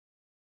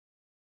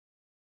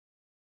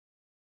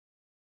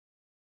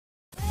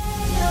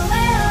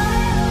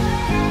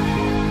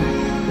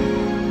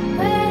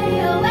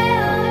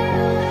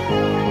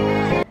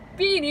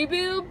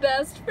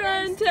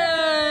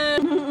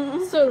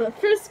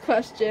the first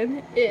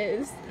question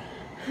is,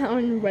 how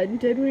and when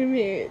did we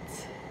meet?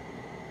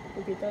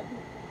 Repeat that.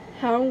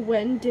 How and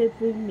when did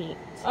we meet?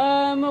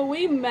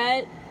 We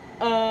met,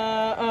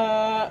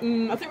 I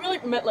think we,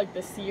 like, met, like,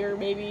 this year,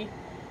 maybe?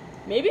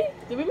 Maybe?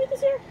 Did we meet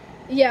this year?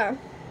 Yeah.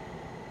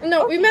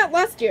 No, we met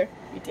last year.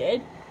 We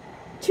did?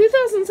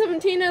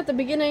 2017 at the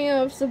beginning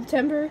of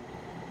September.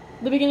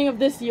 The beginning of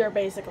this year,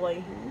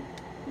 basically.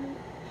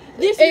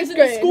 This is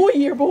the school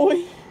year,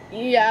 boy.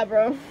 Yeah,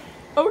 bro.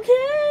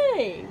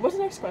 Okay. What's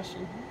the next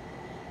question?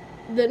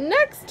 The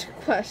next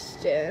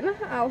question,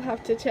 I'll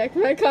have to check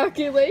my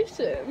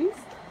calculations.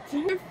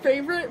 Your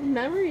favorite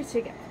memory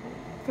together?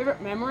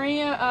 Favorite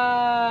memory?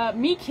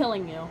 Me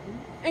killing you.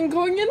 And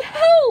going in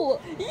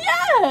hell!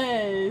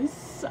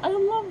 Yes! I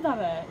love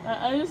that.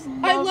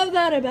 I love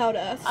that about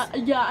us.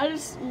 Yeah, I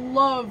just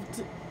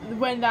loved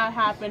when that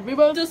happened. We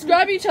both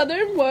describe each other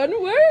in one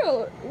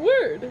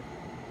word.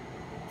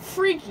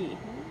 Freaky.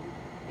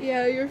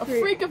 Yeah, you're a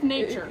freak of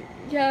nature.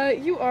 Yeah,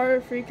 you are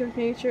a freak of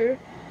nature.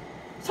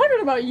 I'm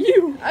talking about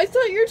you. I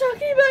thought you were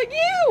talking about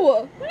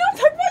you. No, I'm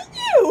talking about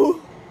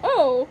you.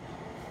 Oh.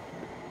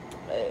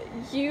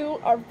 You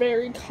are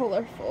very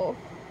colorful.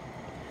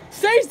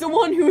 Says the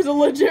one who's a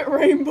legit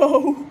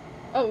rainbow.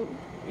 Oh,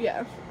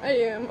 yeah. I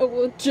am a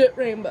legit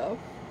rainbow.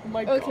 Oh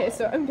my god. Okay,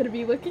 so I'm gonna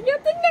be looking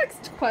at the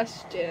next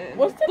question.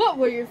 What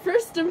were your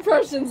first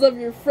impressions of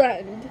your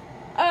friend?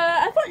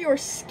 I thought you were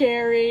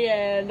scary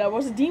and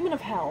was a demon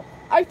of hell.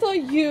 I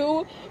thought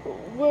you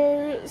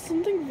were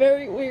something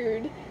very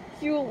weird.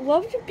 You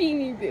loved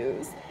Beanie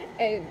Boos,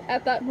 and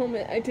at that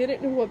moment I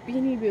didn't know what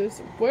Beanie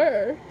Boos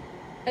were.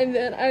 And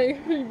then I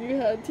heard you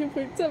had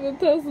 2.7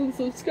 thousand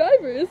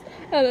subscribers,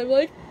 and I'm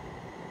like,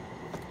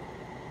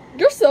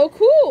 you're so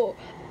cool.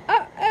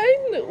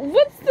 And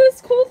what's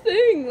this cool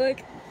thing,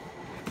 like,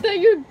 that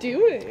you're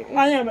doing?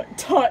 I am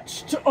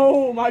touched.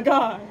 Oh my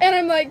god. And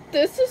I'm like,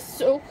 this is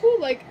so cool.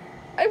 Like,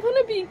 I want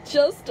to be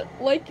just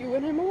like you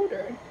when I'm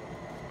older.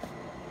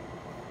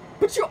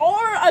 But you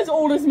are as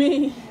old as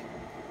me.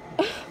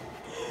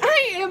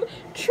 I am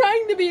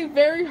trying to be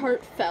very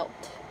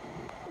heartfelt.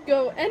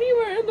 Go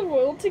anywhere in the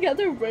world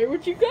together, where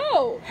would you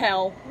go?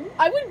 Hell.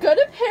 I would go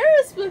to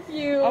Paris with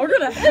you. I would go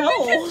to hell.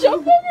 And we could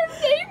jump over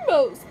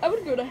rainbows. I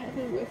would go to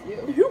heaven with you.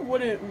 Who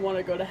wouldn't want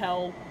to go to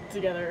hell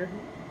together?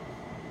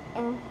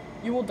 Oh.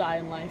 You will die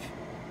in life.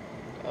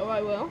 Oh,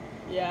 I will?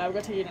 Yeah, I'm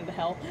gonna take you into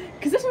hell.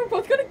 Because that's where we're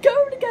both gonna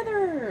go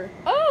together.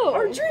 Oh.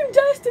 Our dream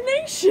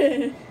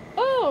destination.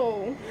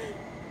 Oh.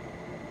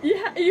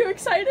 Yeah, are you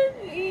excited?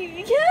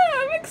 Yeah,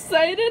 I'm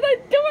excited.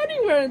 I'd go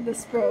anywhere in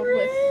this world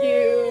with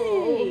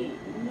you.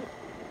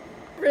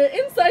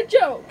 Inside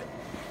joke.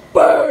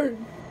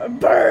 Burn!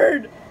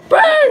 Burn!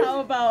 Burn! How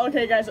about,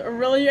 okay guys,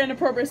 really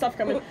inappropriate stuff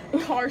coming.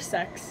 Car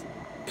sex.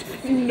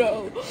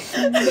 No.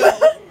 No.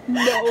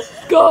 No.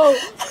 Go!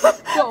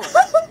 Go.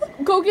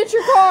 Go get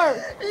your car!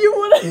 You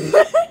wouldn't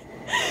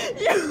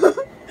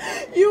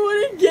you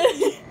wouldn't get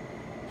it.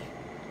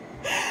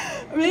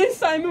 Me and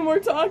Simon were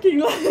talking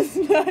last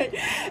night,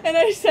 and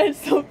I said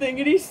something,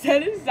 and he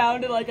said it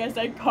sounded like I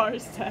said car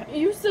sex.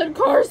 You said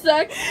car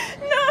sex?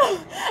 No,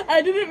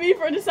 I didn't mean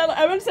for it to sound like,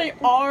 I would say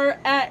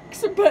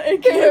RX, but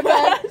it came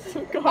out as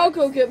car. I'll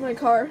go get my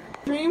car.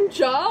 Dream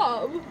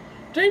job.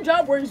 Dream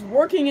job where he's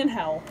working in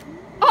hell.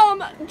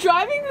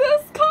 Driving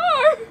this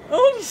car.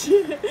 Oh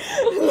shit.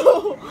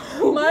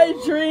 No. My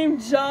dream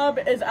job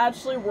is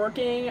actually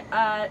working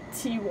at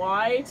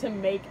TY to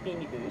make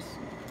Beanie Boos.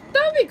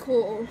 That'd be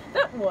cool.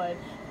 That would.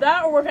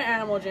 That or work at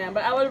Animal Jam,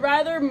 but I would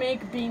rather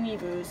make Beanie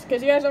Boos,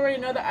 because you guys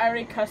already know that I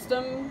already I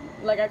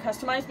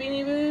customized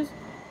Beanie Boos,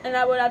 and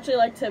I would actually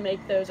like to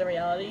make those a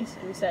reality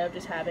instead of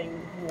just having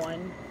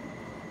one.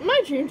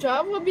 My dream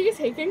job would be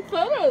taking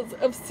photos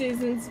of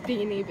Susan's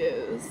Beanie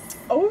Boos.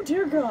 Oh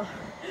dear God.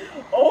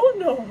 Oh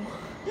no.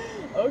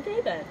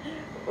 Okay then.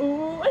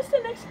 Ooh, what's the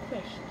next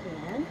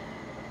question?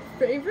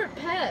 Favorite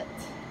pet?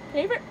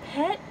 Favorite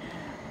pet?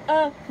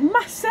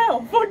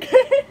 Myself,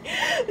 okay?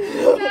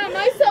 Yeah,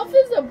 myself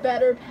is a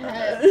better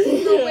pet.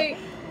 No, wait.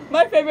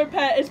 My favorite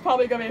pet is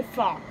probably gonna be a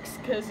fox,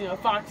 because, you know,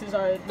 foxes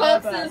are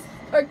Foxes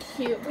are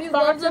cute. We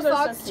love the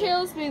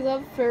foxtails. We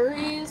love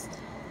furries.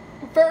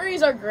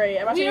 Furries are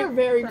great. We are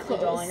very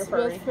close with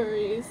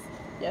furries.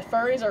 Yeah,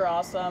 furries are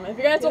awesome. If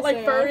you guys don't like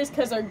furries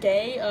because they're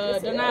gay,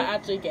 they're not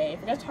actually gay.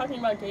 If you guys are talking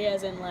about gay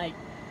as in like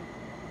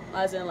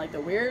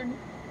the weird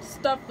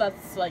stuff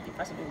that's like if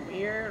that's something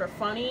weird or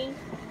funny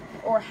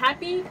or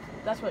happy,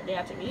 that's what gay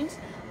actually means.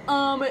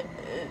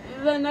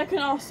 Then that can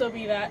also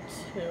be that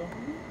too.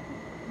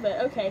 But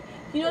okay,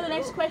 you know the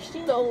next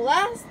question? The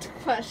last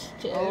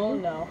question. Oh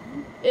no.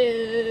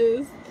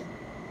 Is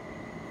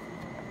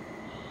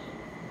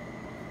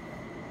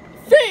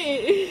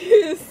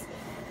face.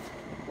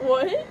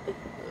 What?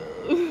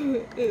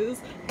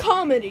 Is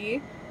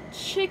comedy,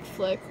 chick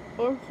flick,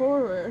 or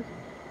horror?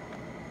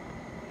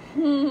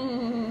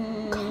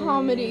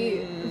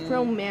 Comedy,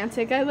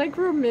 romantic. I like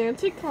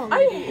romantic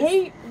comedy. I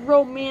hate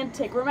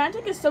romantic.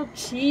 Romantic is so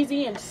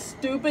cheesy and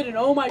stupid, and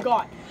oh my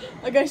god,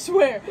 like I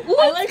swear.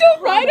 Let's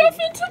go right off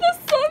into the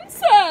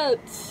sunset.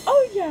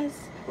 Oh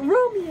yes.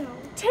 Romeo,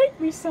 take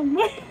me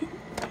somewhere.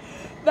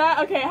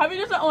 Have you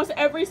noticed that almost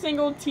every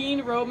single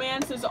teen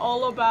romance is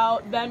all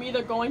about them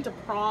either going to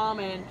prom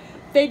and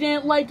they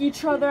didn't like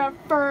each other at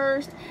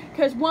first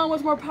because one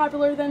was more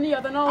popular than the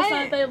other, and all of a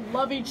sudden they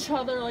love each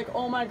other. Like,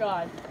 oh my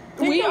god.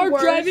 We are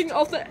driving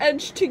off the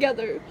edge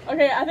together.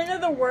 Okay, I think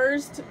that the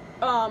worst,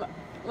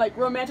 like,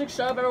 romantic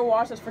show I've ever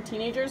watched that's for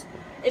teenagers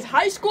is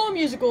High School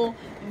Musical,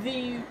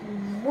 the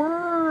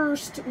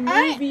worst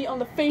movie on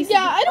the face of the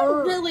earth. Yeah, I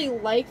don't really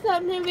like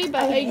that movie,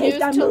 but I used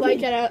to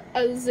like it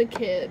as a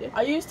kid.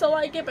 I used to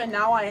like it, but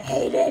now I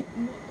hate it.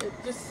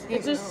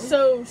 It's just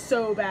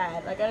so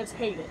bad. Like, I just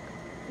hate it.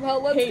 Well,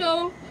 let's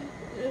go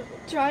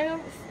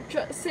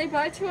say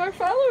bye to our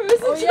followers.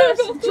 Oh yes,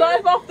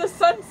 drive off the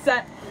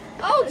sunset.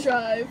 I'll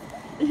drive.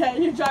 Yeah,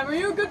 you drive. Are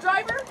you a good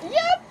driver?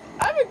 Yep,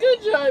 I'm a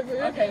good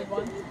driver. Okay,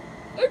 one.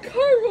 A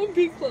car won't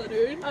be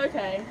cluttered.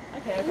 Okay.